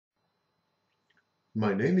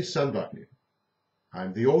My name is Sam Buckney.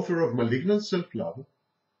 I'm the author of Malignant Self-Love,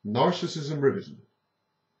 Narcissism Revisited.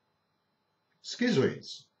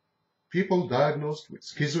 Schizoids, people diagnosed with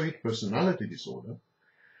Schizoid Personality Disorder,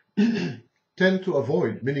 tend to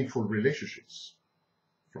avoid meaningful relationships,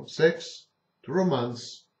 from sex to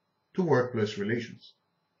romance to workplace relations.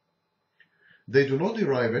 They do not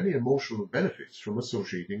derive any emotional benefits from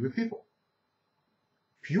associating with people.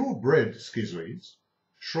 Purebred schizoids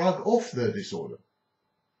shrug off their disorder.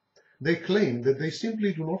 They claim that they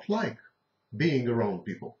simply do not like being around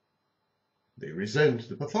people. They resent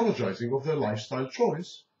the pathologizing of their lifestyle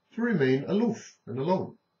choice to remain aloof and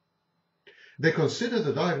alone. They consider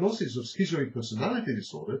the diagnosis of schizoid personality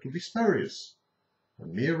disorder to be spurious, a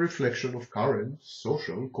mere reflection of current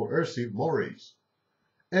social coercive mores,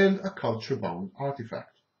 and a culture-bound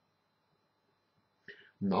artifact.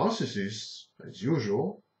 Narcissists, as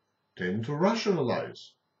usual, tend to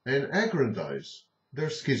rationalize and aggrandize their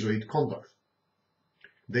schizoid conduct.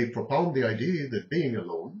 They propound the idea that being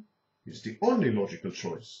alone is the only logical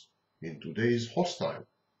choice in today's hostile,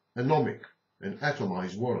 anomic, and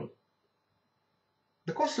atomized world.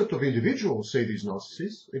 The concept of individual, say these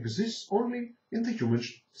narcissists, exists only in the human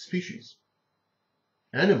species.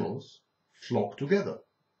 Animals flock together,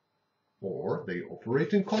 or they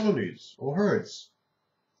operate in colonies or herds.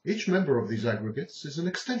 Each member of these aggregates is an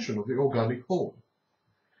extension of the organic whole.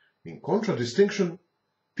 In contradistinction,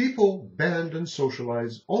 people band and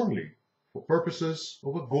socialize only for purposes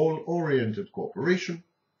of a goal-oriented cooperation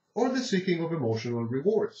or the seeking of emotional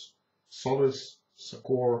rewards, solace,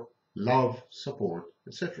 succor, love, support,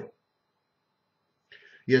 etc.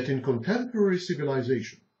 Yet in contemporary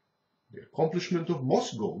civilization, the accomplishment of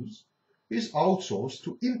most goals is outsourced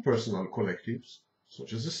to impersonal collectives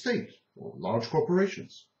such as the state or large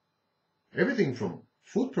corporations. Everything from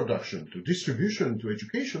food production to distribution to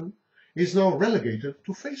education is now relegated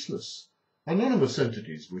to faceless, anonymous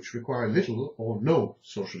entities which require little or no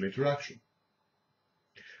social interaction.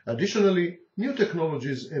 Additionally, new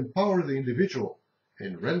technologies empower the individual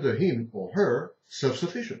and render him or her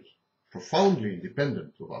self-sufficient, profoundly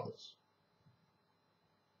independent of others.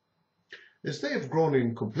 As they have grown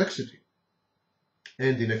in complexity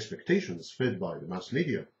and in expectations fed by the mass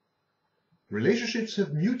media, relationships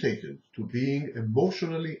have mutated to being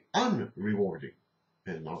emotionally unrewarding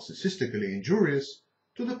and narcissistically injurious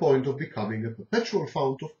to the point of becoming a perpetual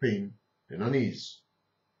fount of pain and unease.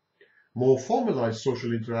 More formalized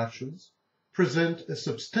social interactions present a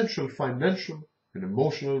substantial financial and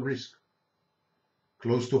emotional risk.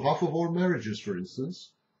 Close to half of all marriages, for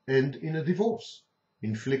instance, end in a divorce,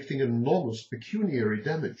 inflicting enormous pecuniary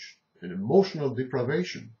damage and emotional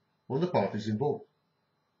deprivation on the parties involved.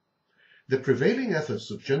 The prevailing ethos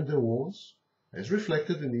of gender wars, as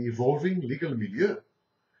reflected in the evolving legal milieu,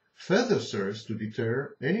 further serves to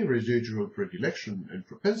deter any residual predilection and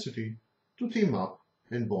propensity to team up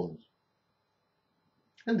and bond.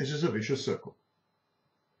 And this is a vicious circle.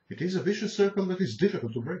 It is a vicious circle that is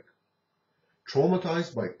difficult to break.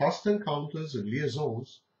 Traumatized by past encounters and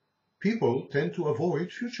liaisons, people tend to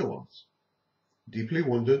avoid future ones. Deeply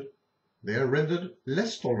wounded, they are rendered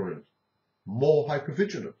less tolerant, more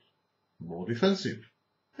hypervigilant, more defensive,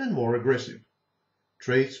 and more aggressive,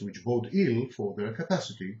 traits which bode ill for their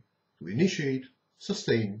capacity to initiate,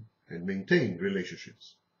 sustain, and maintain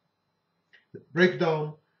relationships. The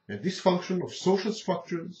breakdown and dysfunction of social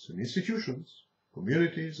structures and institutions,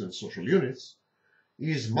 communities and social units,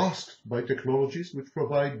 is masked by technologies which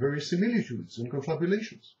provide verisimilitudes and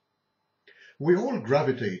confabulations. We all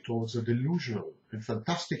gravitate towards a delusional and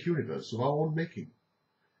fantastic universe of our own making,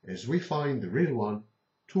 as we find the real one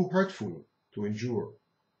too hurtful to endure.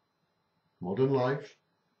 Modern life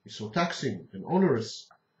is so taxing and onerous,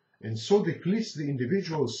 and so depletes the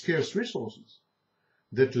individual's scarce resources,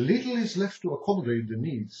 that little is left to accommodate the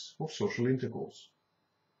needs of social intercourse.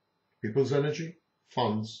 People's energy,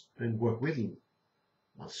 funds, and work will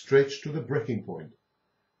are stretched to the breaking point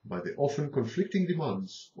by the often conflicting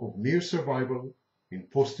demands of mere survival in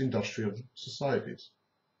post-industrial societies.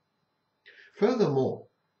 Furthermore,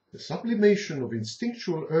 the sublimation of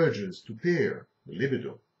instinctual urges to pair, the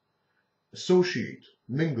libido, associate,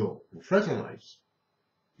 mingle, and fraternize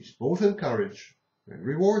is both encouraged and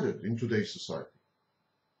rewarded in today's society.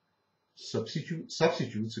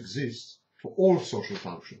 Substitutes exist for all social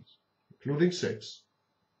functions, including sex,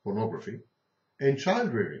 pornography, and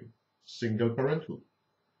child-rearing, single parenthood.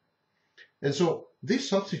 And so these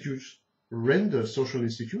substitutes render social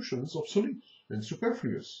institutions obsolete and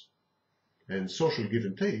superfluous, and social give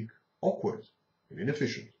and take awkward and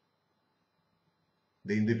inefficient.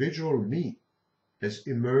 The individual me has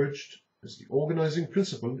emerged as the organizing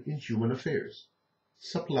principle in human affairs,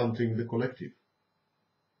 supplanting the collective.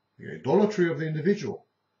 The idolatry of the individual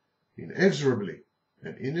inexorably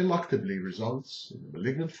and ineluctably results in the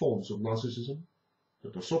malignant forms of narcissism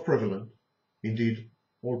that are so prevalent, indeed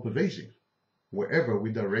all-pervasive, wherever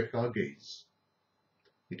we direct our gaze.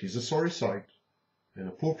 It is a sorry sight and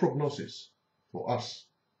a poor prognosis for us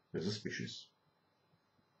as a species.